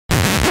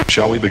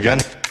Shall we begin?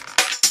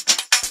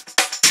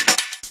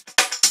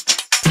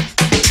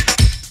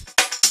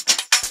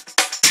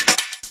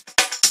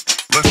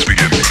 Let's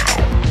begin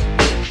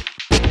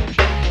now.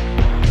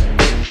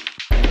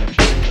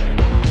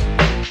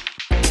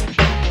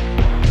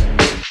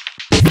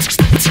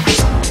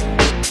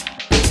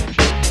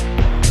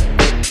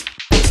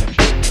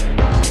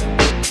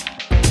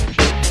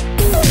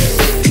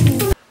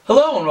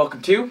 Hello and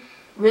welcome to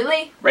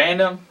Really?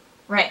 Random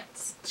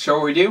Rants. the show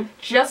where we do.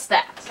 Just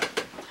that.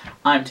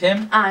 I'm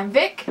Tim, I'm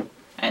Vic.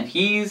 and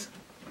he's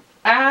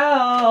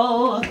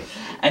Al.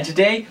 And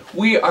today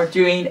we are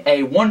doing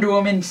a Wonder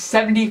Woman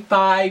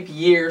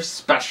 75-year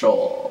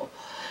special.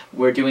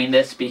 We're doing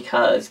this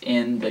because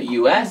in the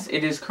US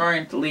it is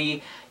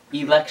currently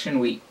election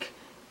week.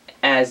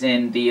 As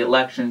in, the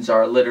elections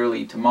are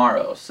literally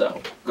tomorrow,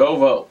 so go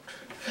vote.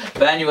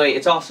 But anyway,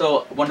 it's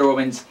also Wonder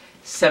Woman's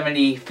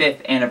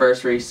 75th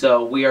anniversary,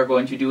 so we are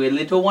going to do a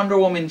little Wonder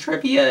Woman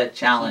trivia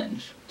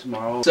challenge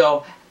Tomorrow.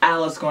 So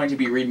Al is going to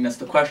be reading us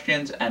the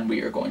questions and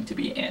we are going to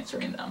be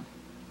answering them.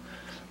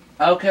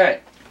 Okay.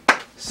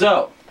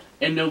 So,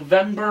 in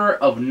November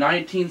of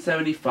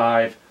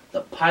 1975,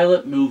 the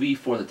pilot movie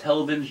for the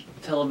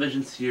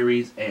television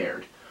series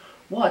aired.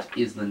 What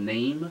is the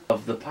name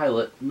of the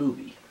pilot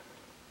movie?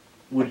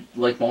 Would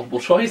you like multiple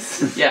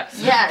choice? Yes.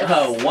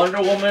 Yes.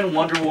 Wonder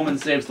Woman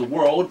Saves the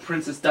World,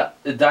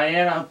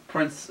 Diana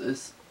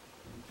Prince,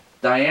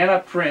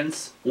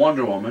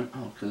 Wonder Woman.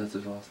 Oh, because that's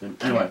his last name.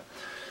 Anyway.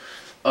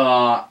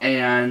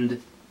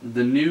 And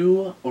the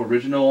new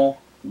original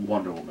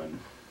Wonder Woman.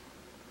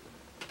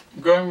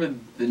 I'm going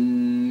with the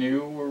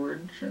new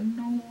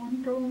original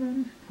Wonder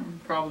Woman.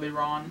 I'm probably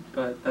wrong,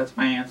 but that's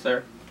my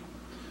answer.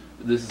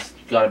 This has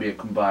got to be a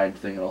combined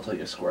thing, and I'll tell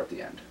you a score at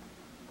the end.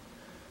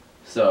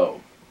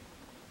 So,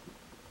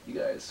 you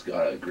guys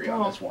got to agree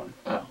on this one.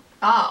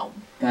 Oh.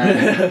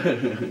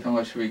 Then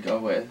what should we go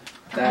with?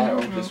 That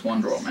or just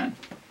Wonder Woman?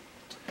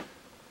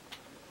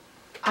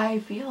 I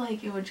feel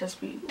like it would just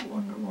be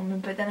Wonder Woman,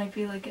 but then I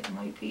feel like it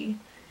might be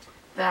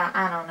that,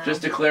 I don't know.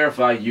 Just to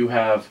clarify, you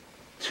have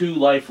two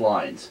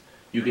lifelines.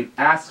 You can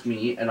ask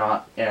me,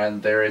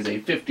 and there is a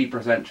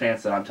 50%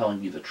 chance that I'm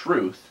telling you the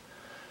truth.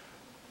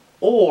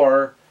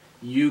 Or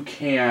you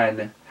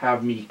can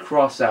have me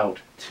cross out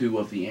two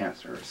of the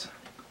answers,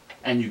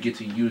 and you get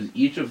to use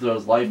each of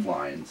those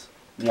lifelines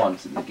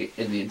once in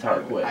the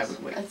entire quiz. I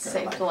would wait Let's for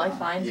save the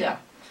lifelines, yeah.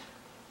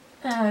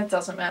 It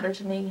doesn't matter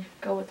to me.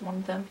 Go with one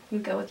of them. You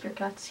go with your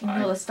guts. You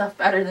Fine. know the stuff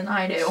better than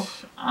I do.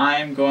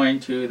 I'm going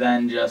to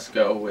then just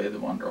go with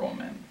Wonder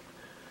Woman.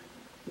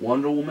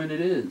 Wonder Woman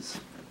it is.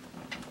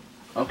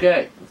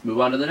 Okay, let's move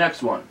on to the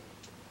next one.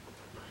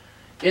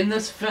 In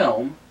this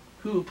film,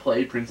 who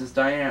played Princess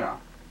Diana?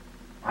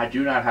 I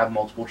do not have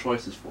multiple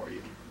choices for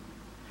you.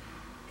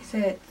 Is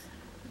it?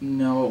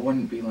 No, it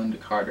wouldn't be Linda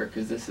Carter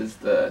because this is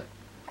the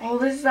Oh,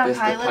 this is that this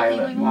is pilot, the pilot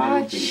thing we movie,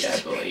 watched?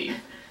 I believe.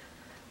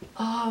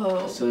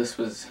 Oh. So this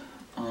was,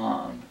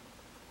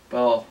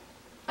 well,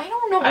 I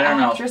don't know I don't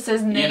know.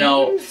 actresses' names. You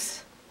know,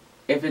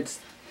 if it's,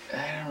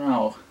 I don't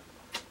know,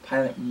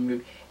 pilot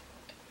movie,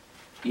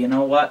 you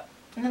know what?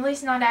 And at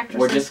least not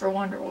actresses just- for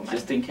Wonder Woman.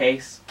 Just in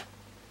case,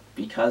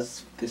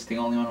 because this is the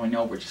only one we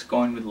know, we're just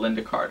going with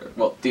Linda Carter.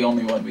 Well, the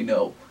only one we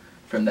know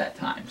from that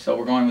time. So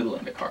we're going with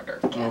Linda Carter.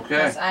 Yeah, Okay.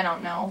 'cause I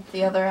don't know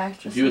the other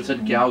actresses. If you had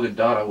said Gal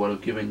Gadot, I would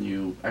have given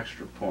you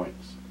extra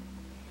points.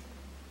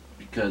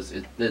 Because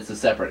it's a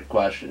separate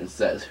question. It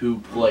says, who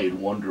played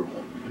Wonder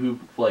Woman? Who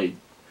played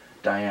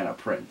Diana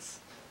Prince?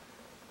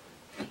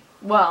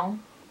 Well,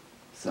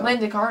 So,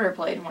 Linda Carter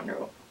played Wonder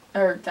Woman,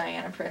 or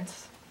Diana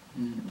Prince.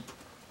 Mm.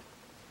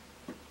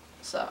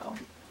 So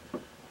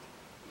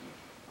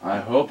I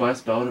hope I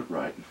spelled it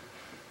right.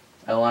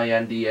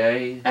 Linda.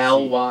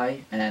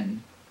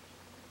 Lyn.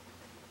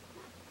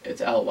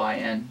 It's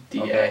Lynda.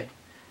 Okay.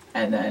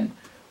 And then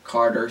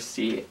Carter,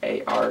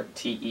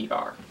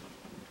 Carter.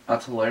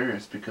 That's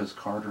hilarious because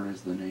Carter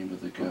is the name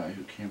of the guy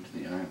who came to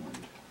the island.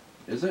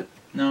 Is it?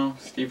 No,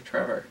 Steve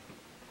Trevor.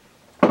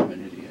 I'm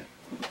an idiot.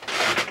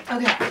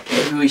 okay.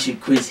 Maybe we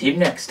should quiz him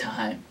next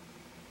time.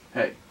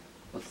 Hey,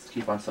 let's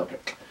keep on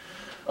subject.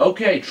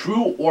 Okay,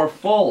 true or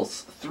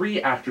false?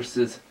 3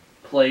 actresses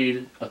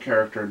played a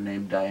character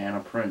named Diana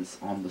Prince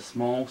on the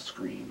small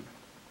screen.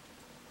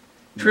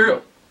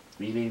 True.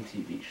 Meaning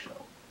TV show.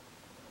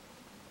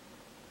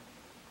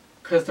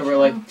 Because there were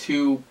like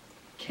 2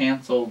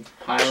 canceled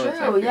pilots.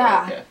 True,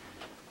 yeah.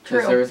 Because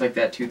True. there was like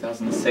that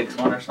 2006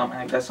 one or something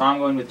like that. So I'm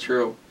going with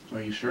true.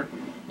 Are you sure?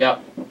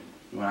 Yep.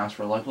 You want to ask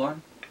for a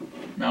lifeline?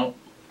 Nope.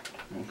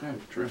 Okay,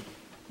 true.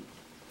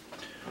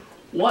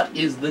 What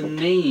is the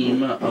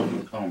name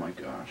of... Oh my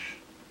gosh.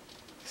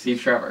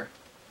 Steve Trevor.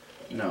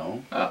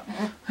 No. Oh.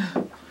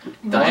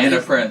 Diana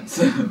is-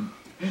 Prince.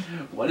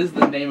 What is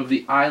the name of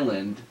the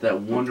island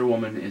that Wonder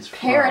Woman is from?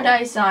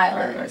 Paradise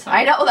Island. Paradise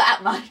I know that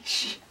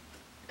much.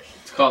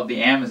 It's called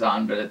the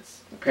Amazon, but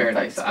it's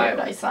Paradise Island.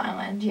 Paradise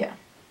Island, yeah.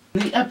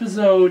 The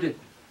episode,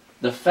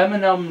 The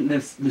Feminine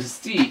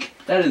Mystique,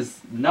 that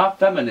is not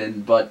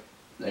feminine, but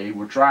they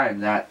were trying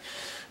that.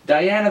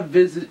 Diana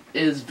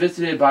is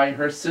visited by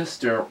her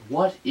sister.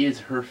 What is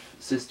her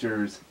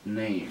sister's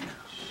name?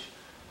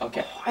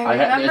 Okay. I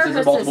remember this is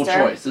her a multiple sister.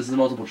 choice. This is a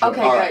multiple choice.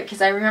 Okay, Alright. good,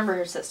 because I remember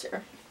her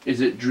sister.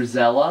 Is it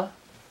Drusilla,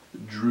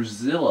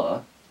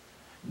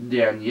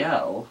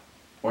 Danielle,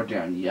 or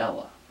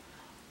Daniela?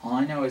 All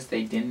I know is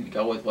they didn't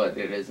go with what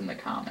it is in the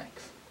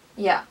comics.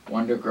 Yeah.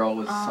 Wonder Girl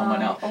was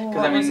someone else. oh, Because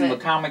what I mean, was in the it?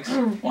 comics,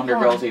 Wonder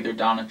Girl's either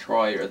Donna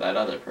Troy or that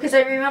other person. Because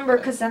I remember,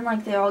 because then,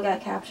 like, they all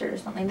got captured or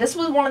something. This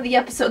was one of the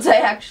episodes I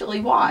actually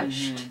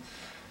watched. Mhm.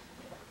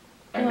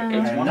 Yeah.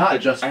 It's And one not of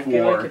the, just I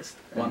feel for like it's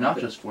one and not of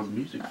the, just for the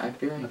music. I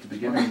feel like at the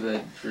it's one beginning.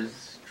 of the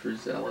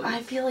Druzellas.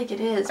 I feel like it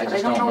is, but I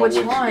just don't know which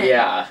one.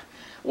 Yeah.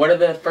 What are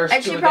the first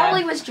And two she again?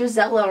 probably was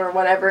Drizella or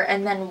whatever,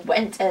 and then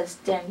went as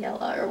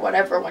Daniela or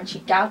whatever when she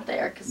got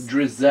there. Cause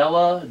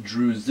Drusilla,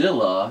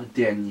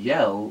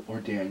 Danielle, or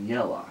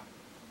Daniela?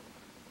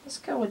 let's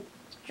go with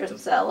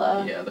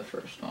Drizella. Yeah, the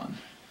first one.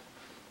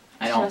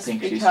 I don't Just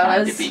think she's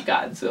trying to because. be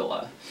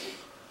Godzilla.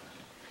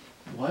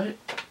 What?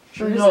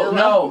 Drusilla.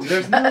 No,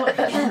 there's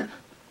no.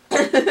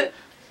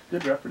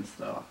 Good reference,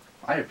 though.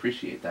 I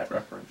appreciate that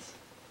reference.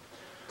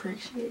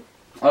 Appreciate.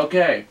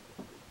 Okay.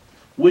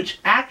 Which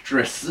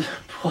actress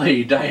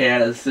played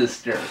Diana's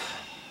sister?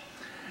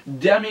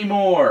 Demi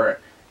Moore,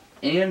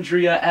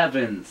 Andrea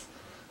Evans,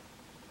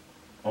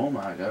 oh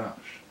my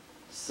gosh,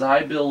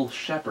 Sybil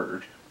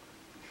Shepherd,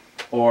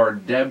 or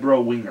Deborah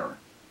Winger?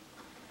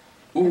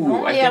 Ooh,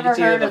 only I think ever it's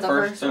either heard the of the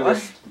first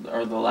first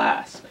or the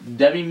last.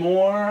 Demi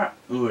Moore,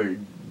 or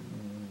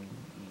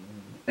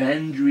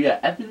Andrea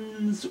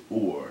Evans,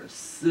 or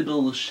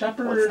Sybil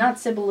Shepherd? Well, it's not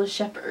Sybil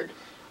Shepherd.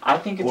 I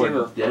think it's or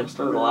either the first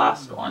or the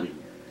last one. Winger?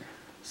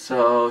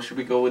 So, should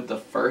we go with the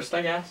first,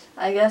 I guess?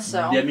 I guess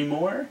so. Demi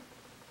Moore?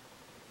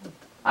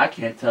 I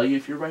can't tell you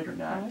if you're right or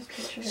not.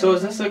 So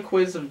is this a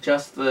quiz of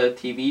just the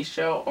TV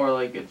show, or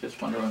like it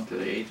just Wonder Woman through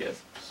the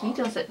ages? He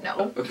doesn't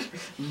know.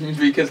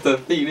 Because the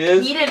thing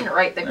is... He didn't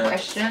write the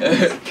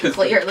questions, 'Cause-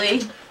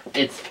 clearly.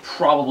 It's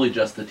probably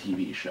just the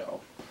TV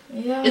show.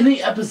 Yeah. In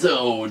the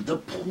episode, the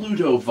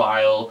Pluto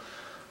Vial,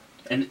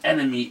 an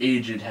enemy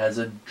agent has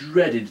a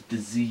dreaded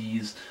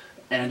disease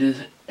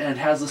and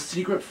has a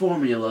secret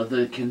formula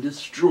that can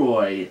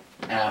destroy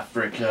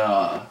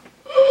Africa.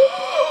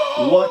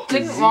 What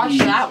Didn't watch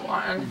disease that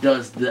one.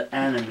 does the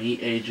enemy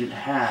agent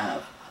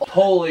have?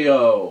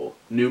 Polio,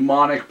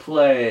 pneumonic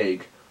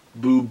plague,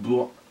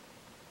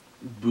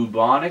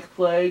 bubonic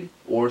plague,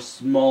 or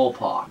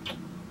smallpox?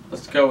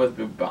 Let's go with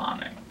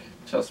bubonic,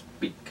 just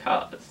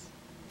because.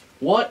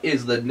 What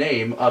is the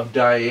name of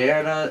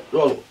Diana?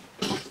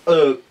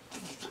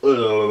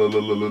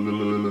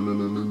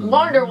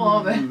 Wonder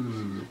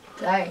Woman.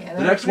 Diana.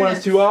 The next one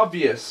is too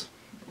obvious.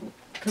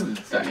 Because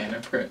it's Diana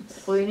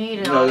Prince. We need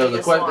an No,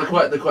 obvious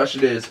one. the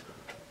question is,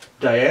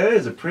 Diana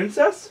is a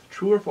princess?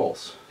 True or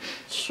false?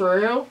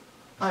 True.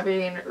 I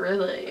mean,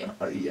 really.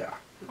 Yeah,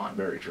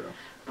 very true.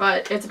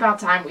 But it's about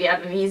time we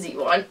had an easy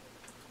one.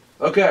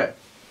 Okay.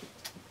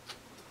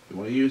 You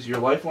want to use your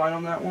lifeline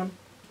on that one?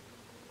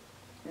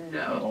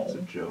 No. It's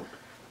a joke.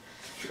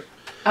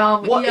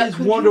 What is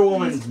Wonder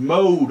Woman's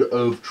mode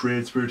of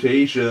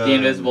transportation? The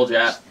Invisible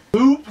Jet.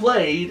 Who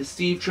played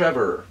Steve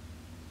Trevor?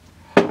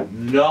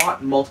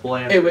 Not multiple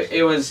answers.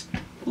 It was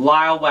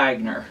Lyle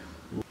Wagner.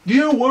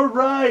 You were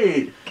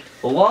right!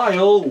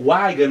 Lyle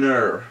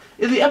Wagner.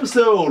 In the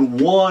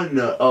episode, one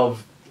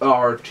of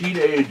our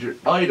teenage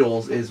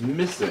idols is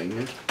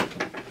missing.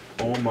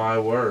 Oh my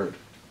word.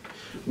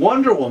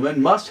 Wonder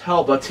Woman must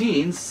help a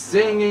teen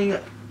singing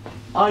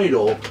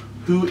idol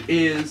who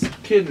is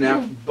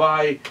kidnapped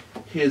by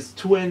his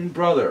twin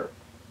brother.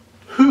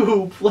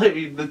 Who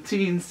played the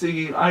teen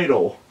singing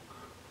idol?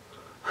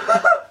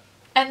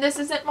 And this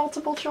isn't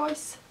multiple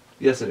choice?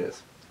 Yes, it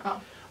is.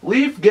 Oh.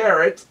 Leif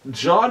Garrett,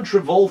 John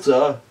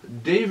Travolta,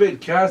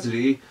 David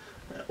Cassidy,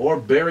 or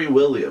Barry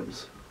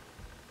Williams.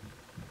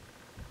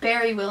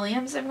 Barry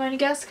Williams, I'm going to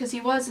guess, because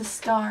he was a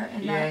star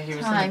in Yeah, that he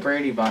was time. in the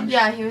Brady Bunch.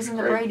 Yeah, he was in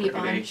the Great Brady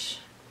Bunch.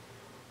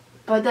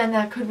 But then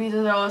that could be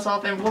to throw us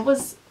off. And what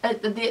was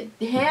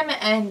him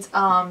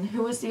and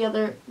who was the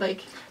other,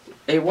 like?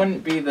 It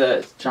wouldn't be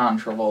the John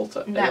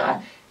Travolta.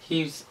 No.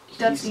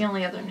 That's He's the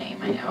only other name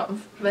I know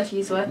of. But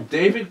he's what?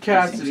 David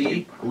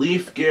Cassidy,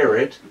 Leif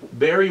Garrett,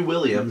 Barry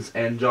Williams,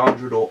 and John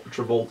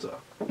Travolta.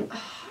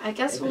 I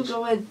guess If we'll it's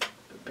go with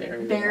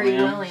Barry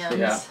Williams.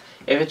 Yeah.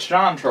 If it's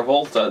John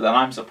Travolta, then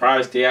I'm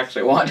surprised he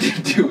actually wanted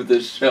to do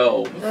the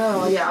show.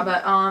 Oh yeah,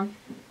 but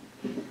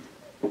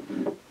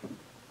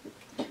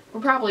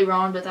we're probably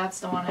wrong, but that's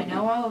the one I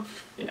know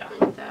of. Yeah.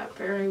 That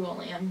Barry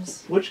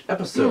Williams. Which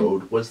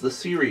episode was the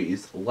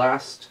series'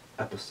 last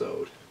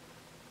episode?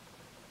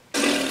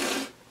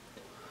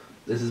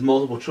 This is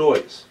multiple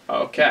choice.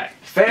 Okay.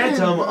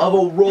 Phantom of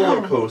a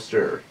Roller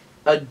Coaster,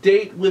 A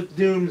Date with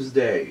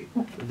Doomsday,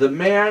 The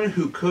Man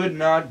Who Could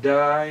Not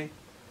Die,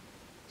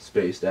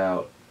 Spaced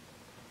Out.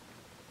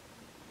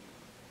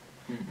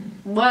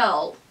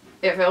 Well,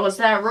 if it was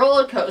that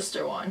roller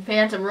coaster one,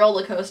 Phantom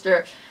Roller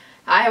Coaster,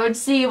 I would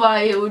see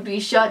why it would be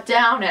shut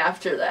down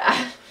after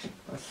that.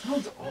 That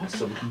sounds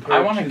awesome. I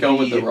want to go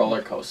with the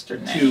roller coaster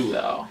name,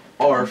 though.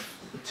 Our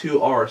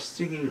to our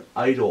singing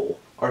idol,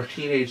 our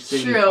teenage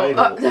singing True.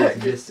 idol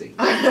is missing.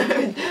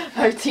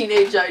 Our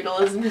teenage idol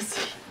is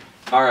missing.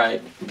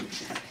 Alright,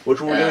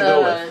 Which one we're gonna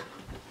go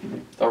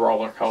with? the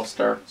roller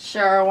coaster.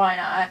 Sure, why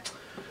not?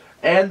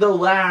 And the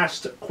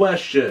last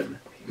question.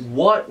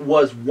 What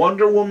was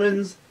Wonder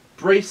Woman's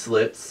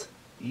bracelets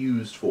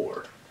used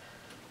for?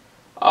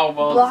 Oh,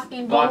 well,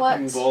 Blocking blocking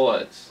bullets.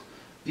 bullets.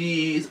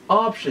 These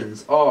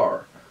options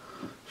are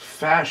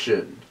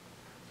fashion,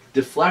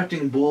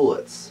 deflecting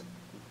bullets,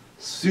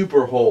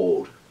 super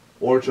hold,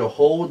 or to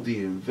hold the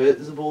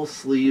invisible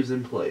sleeves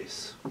in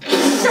place.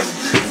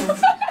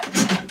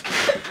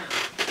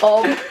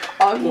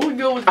 I'm gonna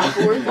go with the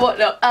fourth one.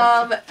 No,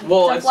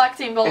 Well,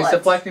 deflecting bullets. It's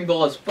deflecting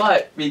bullets,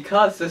 but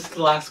because this is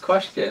the last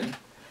question,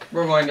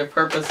 we're going to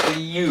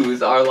purposely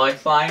use our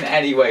lifeline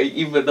anyway,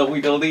 even though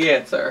we know the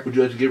answer. Would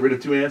you like to get rid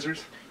of two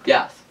answers?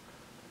 Yes.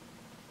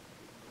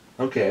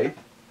 Okay.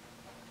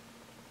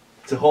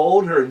 To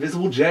hold her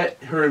invisible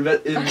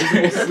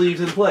invisible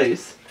sleeves in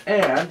place,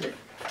 and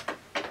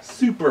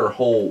super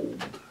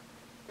hold.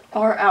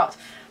 Or out.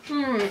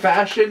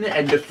 Fashion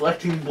and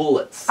deflecting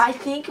bullets. I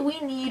think we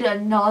need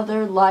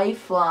another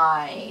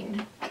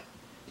lifeline.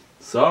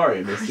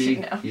 Sorry, Missy,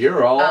 No.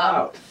 you're all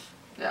out.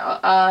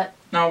 No,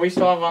 No, we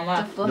still have one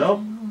left. deflecting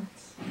Nope.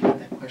 bullets.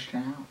 Get that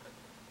question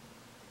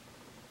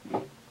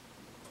out.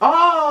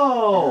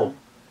 Oh!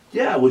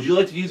 Yeah, would you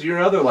like to use your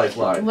other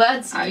lifeline?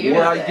 Let's use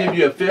Or I it. give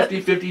you a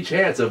 50-50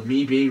 chance of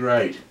me being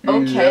right.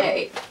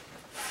 Okay.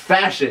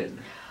 Fashion.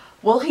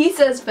 Well, he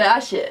says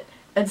fashion.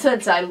 And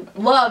since I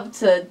love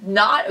to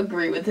not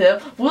agree with him,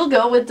 we'll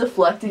go with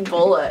deflecting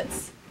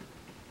bullets.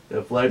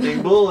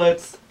 Deflecting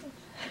bullets.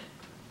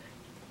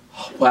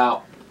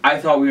 Wow. I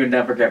thought we would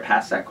never get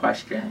past that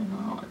question.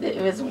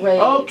 It was way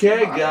Okay,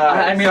 too hard.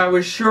 guys. I mean, I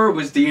was sure it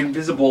was the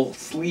invisible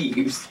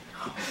sleeves.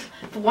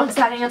 But once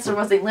that answer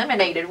was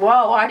eliminated,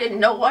 whoa, I didn't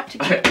know what to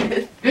get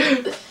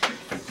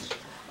with.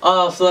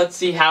 Oh, so let's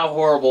see how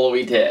horrible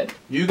we did.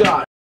 You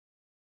got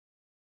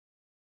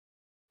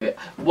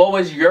What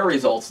was your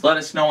results? Let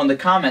us know in the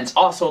comments.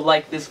 Also,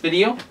 like this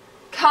video.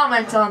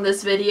 Comment on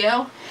this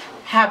video.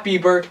 Happy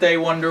birthday,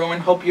 Wonder Woman.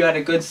 Hope you had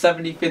a good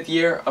 75th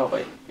year. Oh,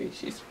 wait.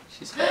 She's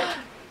fake.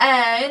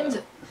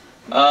 And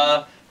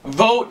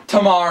Vote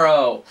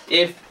tomorrow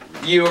if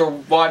you're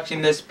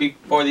watching this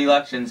before the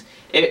elections.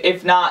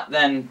 If not,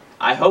 then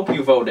I hope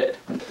you voted.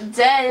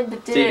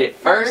 Deb did it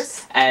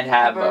first. And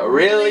have a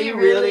really,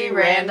 really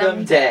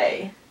random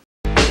day.